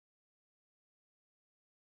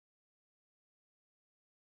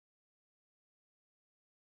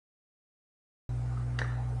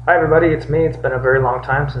Hi everybody, it's me. It's been a very long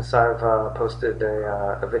time since I've posted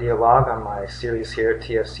a video log on my series here at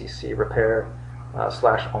Tfcc Repair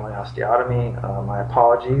slash Only Osteotomy. My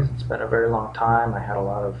apologies, it's been a very long time. I had a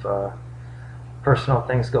lot of personal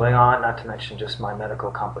things going on, not to mention just my medical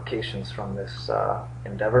complications from this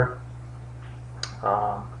endeavor.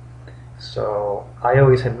 Um, so I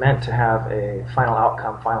always had meant to have a final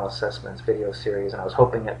outcome, final assessments video series, and I was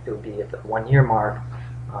hoping it would be at the 1 year mark,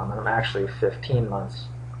 and I'm actually 15 months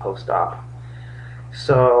post-op.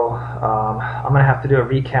 So I'm going to have to do a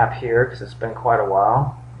recap here because it's been quite a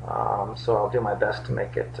while. So I'll do my best to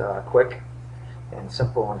make it quick and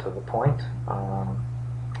simple and to the point.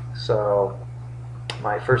 So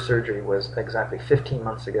my first surgery was exactly 15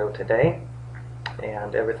 months ago today,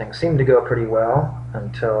 and everything seemed to go pretty well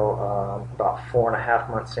until about 4.5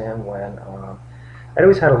 months in, when I'd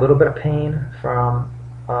always had a little bit of pain from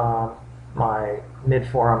my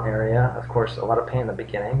mid-forearm area. Of course, a lot of pain in the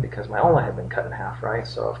beginning because my ulna had been cut in half, right?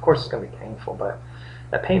 So of course it's going to be painful, but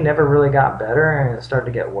that pain never really got better, and it started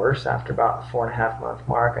to get worse after about the 4.5 month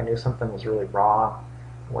mark. I knew something was really wrong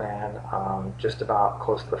when just about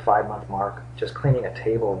close to the 5 month mark, just cleaning a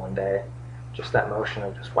table one day, just that motion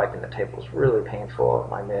of just wiping the table was really painful at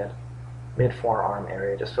my mid forearm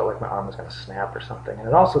area. It just felt like my arm was going to snap or something. And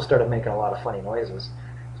it also started making a lot of funny noises.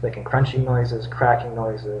 It was making crunching noises, cracking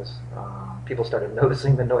noises. People started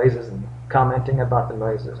noticing the noises and commenting about the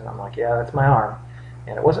noises, and I'm like, yeah, that's my arm.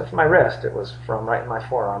 And it wasn't from my wrist, it was from right in my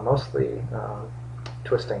forearm, mostly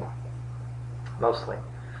twisting, mostly.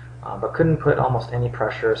 But couldn't put almost any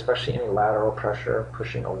pressure, especially any lateral pressure,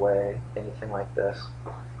 pushing away, anything like this.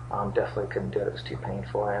 Definitely couldn't do it. It was too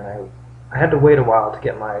painful, and I had to wait a while to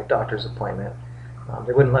get my doctor's appointment.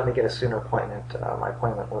 They wouldn't let me get a sooner appointment. My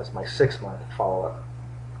appointment was my 6 month follow-up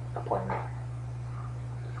appointment.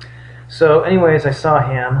 So anyways, I saw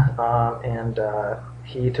him, and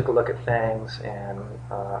he took a look at things and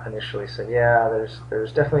initially said, yeah,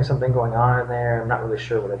 there's definitely something going on in there. I'm not really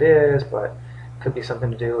sure what it is, but it could be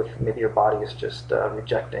something to do with maybe your body is just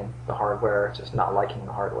rejecting the hardware, it's just not liking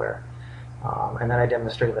the hardware. And then I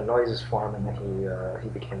demonstrated the noises for him, and then he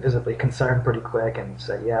became visibly concerned pretty quick and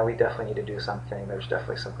said, yeah, we definitely need to do something. There's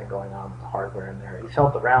definitely something going on with the hardware in there. He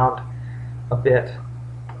felt around a bit,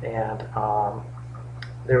 and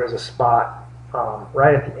there was a spot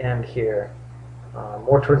right at the end here,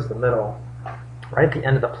 more towards the middle, right at the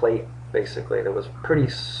end of the plate, basically, that was pretty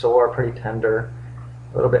sore, pretty tender,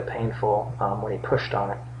 a little bit painful when he pushed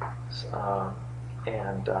on it.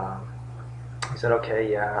 And he said,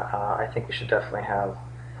 okay, yeah, I think we should definitely have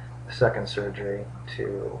a second surgery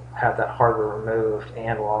to have that hardware removed,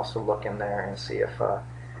 and we'll also look in there and see if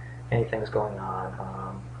anything's going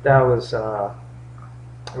on. That was a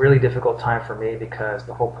really difficult time for me because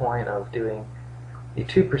the whole point of doing the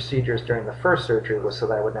 2 procedures during the first surgery was so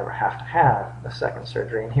that I would never have to have a second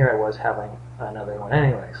surgery, and here I was having another one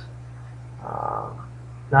anyways.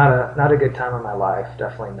 Not a good time in my life,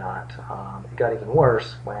 definitely not. It got even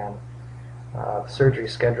worse when the surgery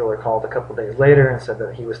scheduler called a couple days later and said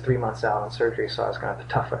that he was 3 months out on surgery, so I was going to have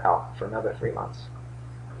to tough it out for another 3 months.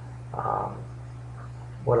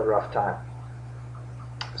 What a rough time.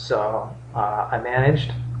 So I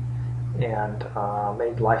managed and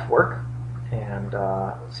made life work, and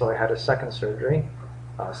so I had a second surgery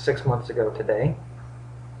 6 months ago today,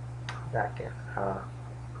 back in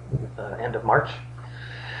end of March,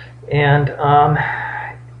 and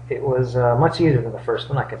it was much easier than the first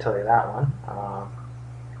one, I can tell you that one.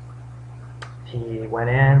 He went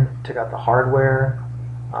in, took out the hardware.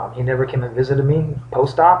 He never came and visited me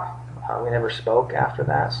post-op. We never spoke after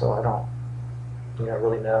that, so I don't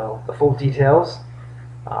really know the full details.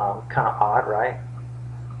 Kind of odd, right?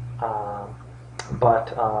 But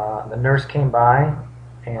the nurse came by,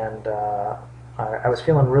 and I was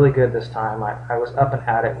feeling really good this time. I was up and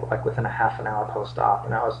at it like within a half an hour post-op,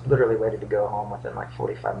 and I was literally ready to go home within like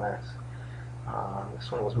 45 minutes.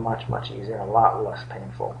 This one was much, much easier and a lot less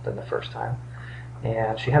painful than the first time.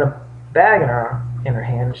 And she had a bag in her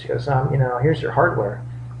hand, and she goes, here's your hardware.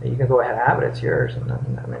 You can go ahead and have it, it's yours. And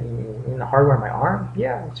you mean the hardware in my arm?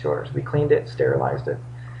 Yeah, it's yours. We cleaned it, sterilized it.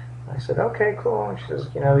 I said, okay, cool. And she says,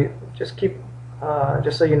 just keep,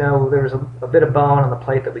 just so you know, there was a bit of bone on the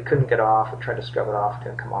plate that we couldn't get off. We tried to scrub it off, it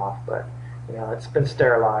didn't come off, but it's been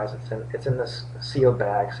sterilized. It's in this sealed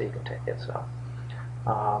bag, so you can take it. So,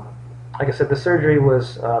 like I said, the surgery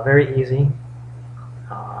was very easy.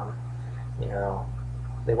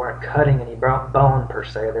 They weren't cutting any bone per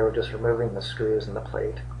se. They were just removing the screws in the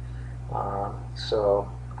plate. So,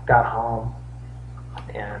 got home,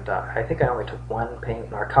 and I think I only took one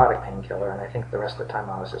narcotic painkiller, and I think the rest of the time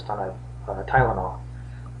I was just on a Tylenol.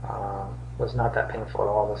 Was not that painful at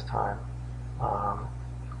all this time.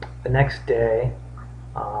 The next day,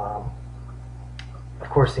 of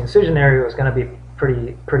course, the incision area was going to be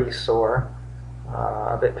pretty sore,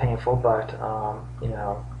 a bit painful, but you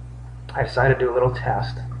know, I decided to do a little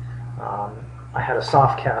test. I had a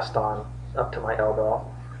soft cast on up to my elbow,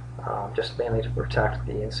 just mainly to protect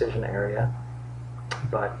the incision area.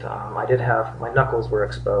 But I did have, my knuckles were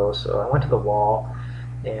exposed, so I went to the wall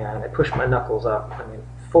and I pushed my knuckles up. I mean,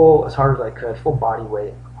 full, as hard as I could, full body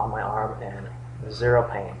weight on my arm, and zero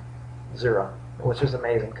pain, zero, which is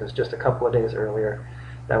amazing because just a couple of days earlier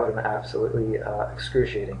that would have been absolutely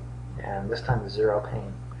excruciating, and this time zero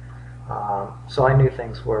pain. So I knew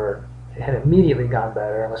things had immediately gone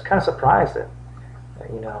better, and was kind of surprised at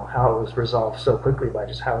how it was resolved so quickly by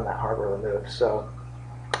just having that hardware removed. So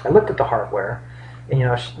I looked at the hardware, and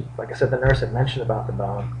like I said, the nurse had mentioned about the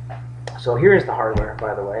bone. So here is the hardware,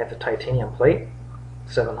 by the way. It's a titanium plate,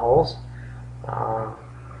 7 holes.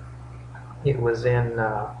 It was in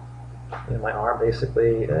my arm,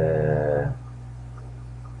 basically.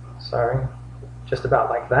 Just about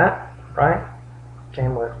like that, right?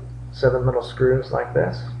 Came with 7 little screws like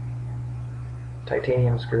this.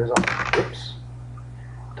 Titanium screws. Oops.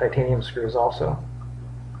 Titanium screws also.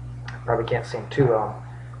 Probably can't see them too well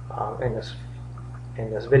in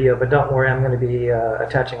this video, but don't worry, I'm going to be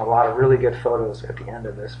attaching a lot of really good photos at the end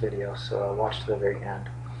of this video, so watch to the very end.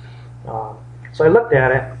 So I looked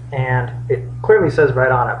at it, and it clearly says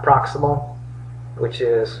right on it proximal, which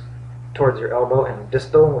is towards your elbow, and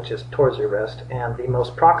distal, which is towards your wrist, and the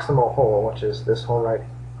most proximal hole, which is this hole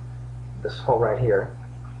right here.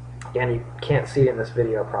 Again, you can't see it in this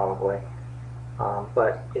video probably,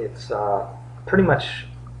 but it's pretty much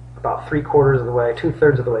about 3/4 of the way,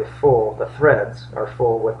 2/3 of the way full. The threads are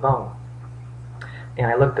full with bone. And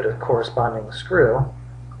I looked at a corresponding screw,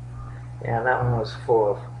 and that one was full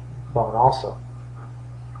of bone also.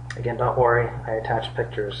 Again, don't worry, I attached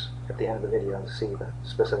pictures at the end of the video to see the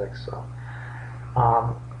specifics.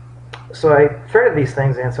 So I threaded these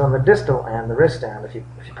things in. So on the distal end, the wrist end, if you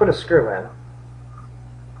put a screw in,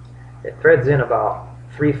 it threads in about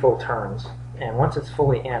 3 full turns, and once it's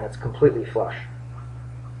fully in, it's completely flush.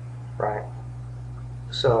 Right?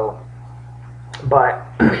 So, but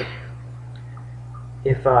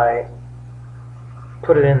if I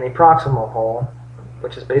put it in the proximal hole,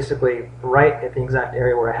 which is basically right at the exact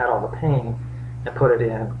area where I had all the pain, and put it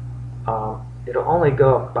in, it'll only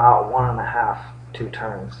go about 1.5, 2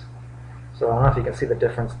 turns. So I don't know if you can see the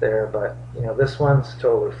difference there, but this one's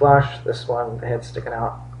totally flush, this one, the head's sticking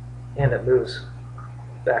out, and it moves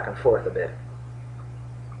back and forth a bit.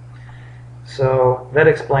 So that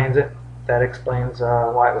explains it. That explains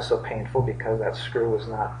why it was so painful, because that screw was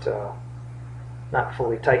not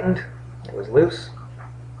fully tightened. It was loose.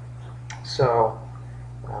 So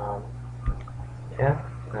yeah,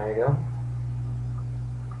 there you go.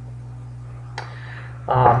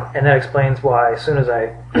 And that explains why as soon as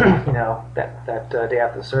I, that day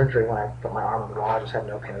after the surgery, when I put my arm on the wall, I just had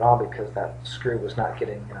no pain at all, because that screw was not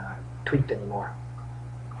getting tweaked anymore.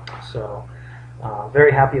 So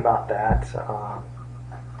very happy about that.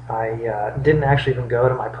 I didn't actually even go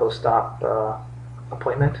to my post-op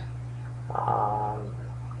appointment.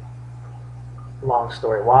 Long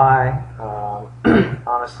story why.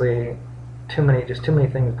 Honestly, too many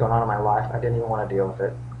things going on in my life. I didn't even want to deal with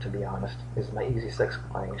it, to be honest, is my easiest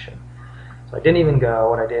explanation. So I didn't even go.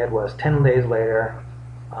 What I did was 10 days later,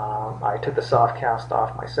 I took the soft cast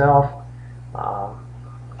off myself.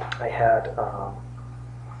 I had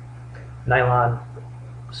nylon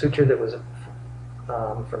suture that was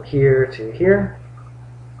from here to here,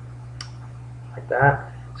 like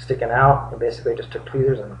that, sticking out, and basically just took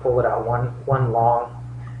tweezers and pulled it out one long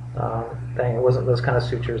thing. It wasn't those kind of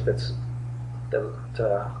sutures that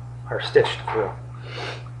are stitched through.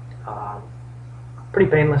 Pretty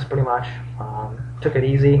painless, pretty much. Took it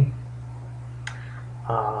easy,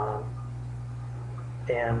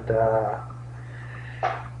 and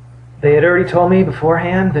they had already told me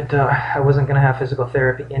beforehand that I wasn't going to have physical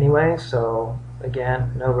therapy anyway, so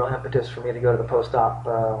again, no real impetus for me to go to the post-op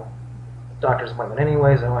doctor's appointment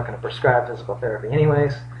anyways. They weren't going to prescribe physical therapy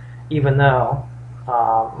anyways, even though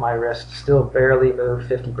my wrist still barely moved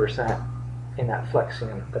 50% in that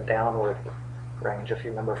flexing, the downward range, if you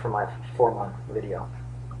remember from my 4-month video.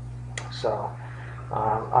 So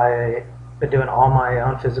I've been doing all my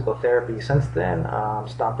own physical therapy since then.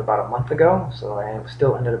 Stopped about a month ago, so I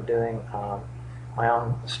still ended up doing my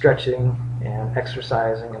own stretching and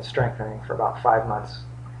exercising and strengthening for about 5 months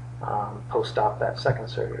post-op that second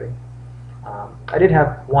surgery. I did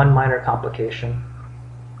have one minor complication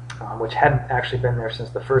which hadn't actually been there since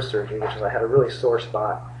the first surgery, which is I had a really sore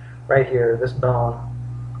spot right here. This bone,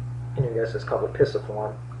 you guys, is called the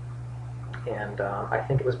pisiform, and I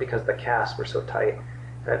think it was because the casts were so tight,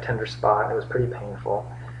 that tender spot, and it was pretty painful.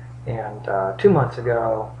 And 2 months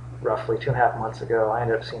ago, roughly 2.5 months ago, I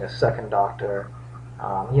ended up seeing a second doctor.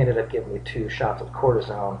 He ended up giving me 2 shots of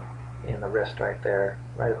cortisone in the wrist right there,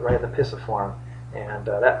 right at the pisiform, and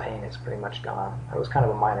that pain is pretty much gone. It was kind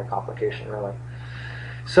of a minor complication, really.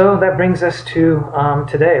 So that brings us to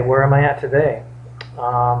today. Where am I at today?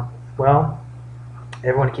 Well,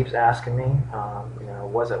 everyone keeps asking me,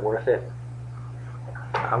 was it worth it?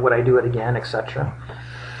 Would I do it again, etc.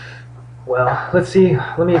 Well, let's see.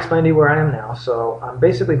 Let me explain to you where I am now. So I'm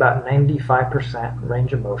basically about 95%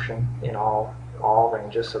 range of motion in all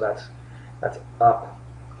ranges. So that's up,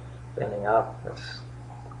 that's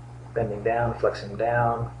bending down, flexing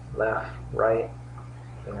down, left, right,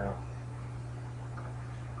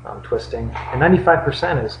 twisting. And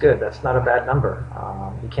 95% is good. That's not a bad number.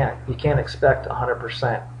 You can't expect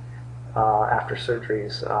 100% after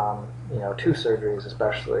surgeries. 2 surgeries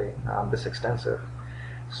especially this extensive.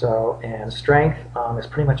 So, and strength is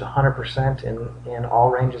pretty much 100% in all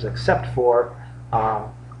ranges except for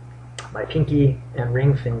my pinky and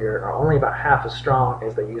ring finger are only about half as strong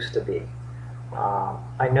as they used to be.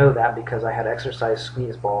 I know that because I had exercise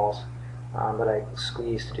squeeze balls that I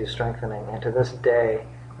squeezed to do strengthening, and to this day,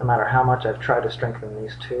 no matter how much I've tried to strengthen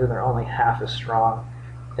these 2, they're only half as strong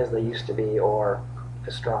as they used to be, or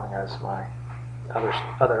as strong as my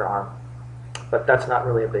other arm. But that's not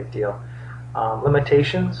really a big deal.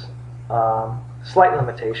 Limitations, slight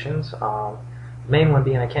limitations. Main one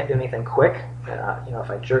being I can't do anything quick. If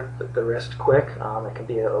I jerk the wrist quick, it can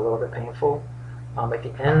be a little bit painful. At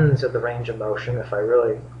the ends of the range of motion, if I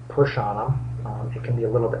really push on them, it can be a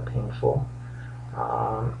little bit painful.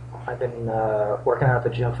 I've been working out at the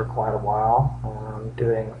gym for quite a while,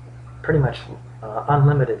 doing pretty much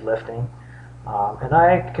unlimited lifting, and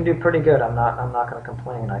I can do pretty good. I'm not going to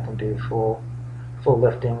complain. I can do full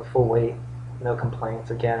lifting, full weight, no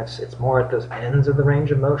complaints. Again, it's more at those ends of the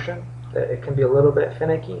range of motion that it can be a little bit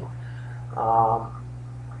finicky.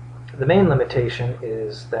 The main limitation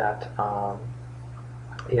is that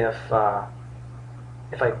if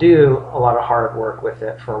I do a lot of hard work with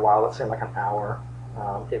it for a while, let's say like an hour,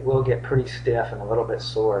 it will get pretty stiff and a little bit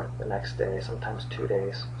sore the next day, sometimes 2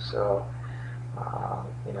 days. So,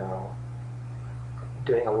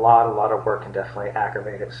 doing a lot of work can definitely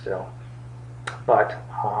aggravate it still. But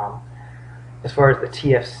as far as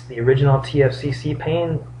the original Tfcc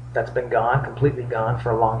pain, that's been gone, completely gone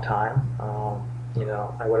for a long time.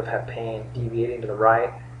 I would have had pain deviating to the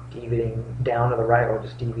right, deviating down to the right, or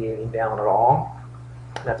just deviating down at all.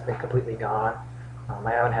 That's been completely gone.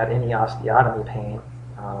 I haven't had any osteotomy pain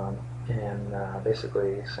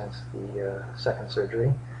basically since the second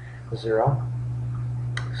surgery, 0.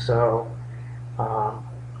 So,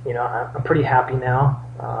 I'm pretty happy now.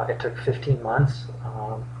 It took 15 months,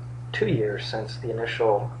 2 years since the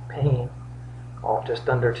initial pain, just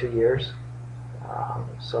under 2 years.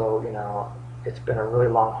 So, it's been a really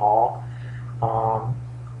long haul.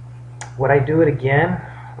 Would I do it again?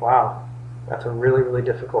 Wow, that's a really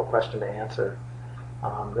difficult question to answer.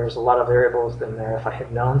 There's a lot of variables in there. If I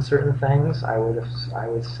had known certain things, I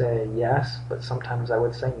would say yes, but sometimes I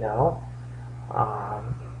would say no.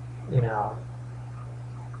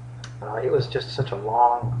 It was just such a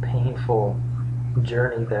long, painful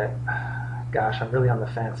journey that, gosh, I'm really on the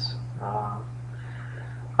fence.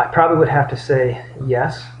 I probably would have to say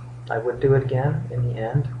yes, I would do it again in the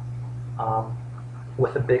end,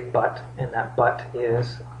 with a big but, and that but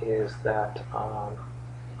is that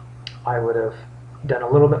I would have done a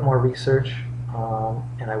little bit more research,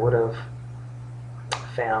 and I would have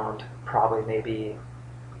found probably maybe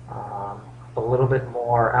a little bit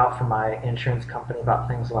more out from my insurance company about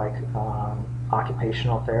things like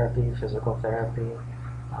occupational therapy, physical therapy.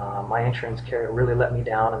 My insurance carrier really let me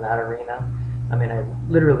down in that arena. I mean, I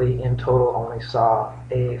literally in total only saw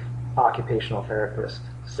a occupational therapist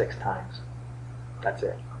 6 times. That's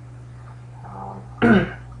it.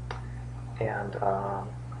 And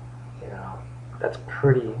that's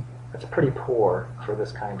pretty poor for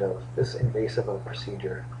this invasive of a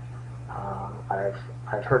procedure.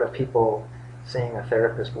 I've heard of people seeing a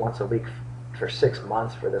therapist once a week for 6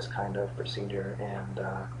 months for this kind of procedure, and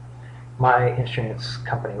my insurance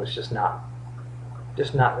company was just not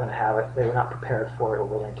going to have it. They were not prepared for it or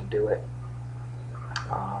willing to do it.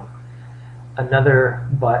 Another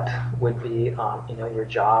but would be your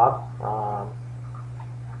job.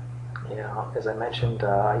 As I mentioned,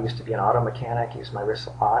 I used to be an auto mechanic, used my wrists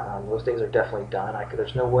a lot. Those days are definitely done.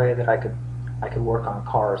 There's no way that I could I could work on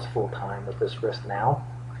cars full time with this wrist now.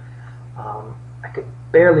 I could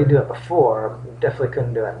barely do it before, definitely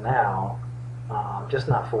couldn't do it now, just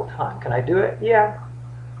not full time. Can I do it? Yeah,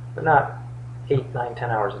 but not 8, 9, 10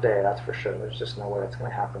 hours a day, that's for sure. There's just no way that's going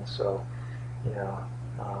to happen. So, you know,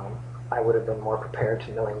 I would have been more prepared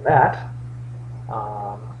to knowing that.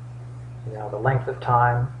 You know, the length of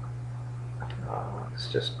time,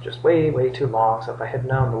 it's just way too long. So if I had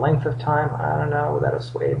known the length of time, I don't know, would that have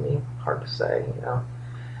swayed me? Hard to say, you know.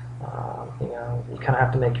 You kind of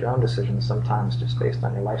have to make your own decisions sometimes just based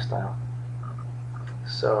on your lifestyle.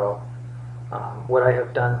 So, would I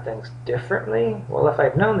have done things differently? Well, if I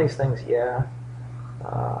had known these things, yeah.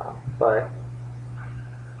 But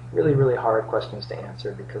really hard questions to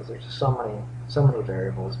answer because there's just so many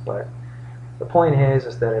variables. But the point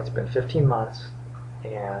is that it's been 15 months,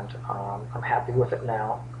 and I'm happy with it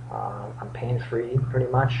now. I'm pain-free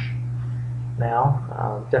pretty much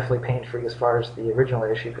now. Definitely pain-free as far as the original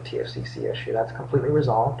issue, the Tfcc issue. That's completely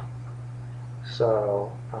resolved.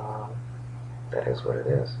 So that is what it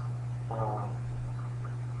is.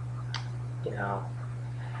 You know,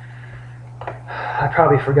 I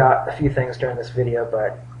probably forgot a few things during this video,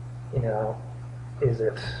 but you know,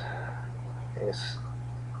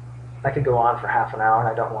 I could go on for half an hour, and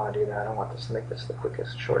I don't want to do that. I want to make this the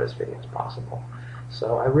quickest, shortest video as possible.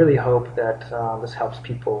 So I really hope that this helps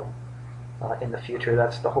people in the future.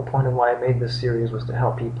 That's the whole point of why I made this series, was to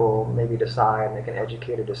help people maybe decide, make an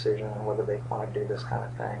educated decision on whether they want to do this kind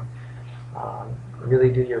of thing. Really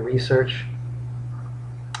do your research.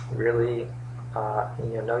 Really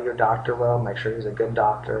know your doctor well. Make sure he's a good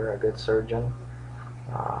doctor, a good surgeon.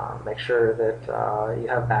 Make sure that you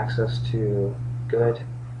have access to good,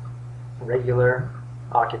 regular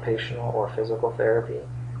occupational or physical therapy.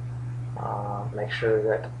 Make sure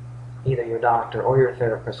that either your doctor or your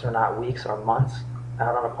therapist are not weeks or months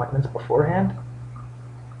out on appointments beforehand.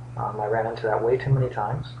 I ran into that way too many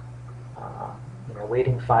times.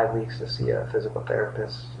 Waiting 5 weeks to see a physical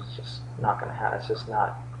therapist is just not going to happen. It's just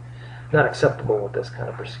not acceptable with this kind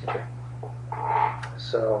of procedure.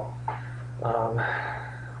 So,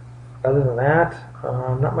 other than that,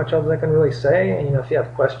 not much else I can really say. And, if you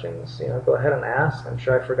have questions, go ahead and ask. I'm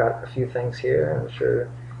sure I forgot a few things here. I'm sure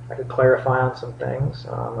I could clarify on some things.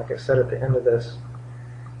 Like I said at the end of this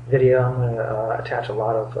video, I'm going to attach a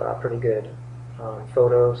lot of pretty good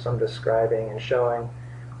photos, some describing and showing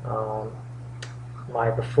my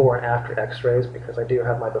before and after x-rays, because I do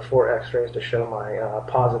have my before x-rays to show my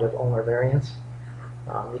positive ulnar variance.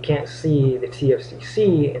 You can't see the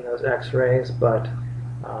Tfcc in those x-rays, but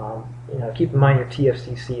keep in mind your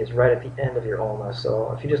Tfcc is right at the end of your ulna.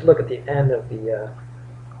 So if you just look at the end of the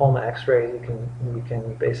ulna x-ray, you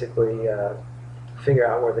can basically figure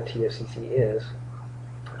out where the Tfcc is,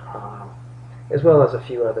 as well as a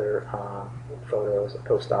few other photos,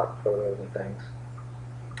 post-op photos and things.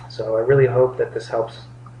 So I really hope that this helps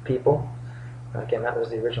people. Again, that was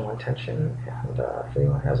the original intention. And if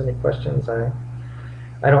anyone has any questions, I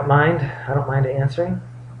don't mind. I don't mind answering.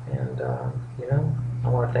 And I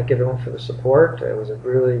want to thank everyone for the support. It was a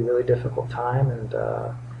really difficult time, and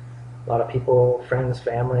a lot of people, friends,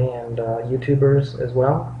 family, and YouTubers as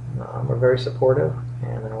well were very supportive.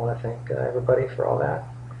 And I want to thank everybody for all that.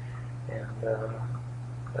 And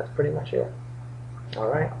that's pretty much it. All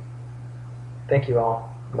right. Thank you all.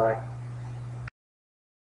 Bye.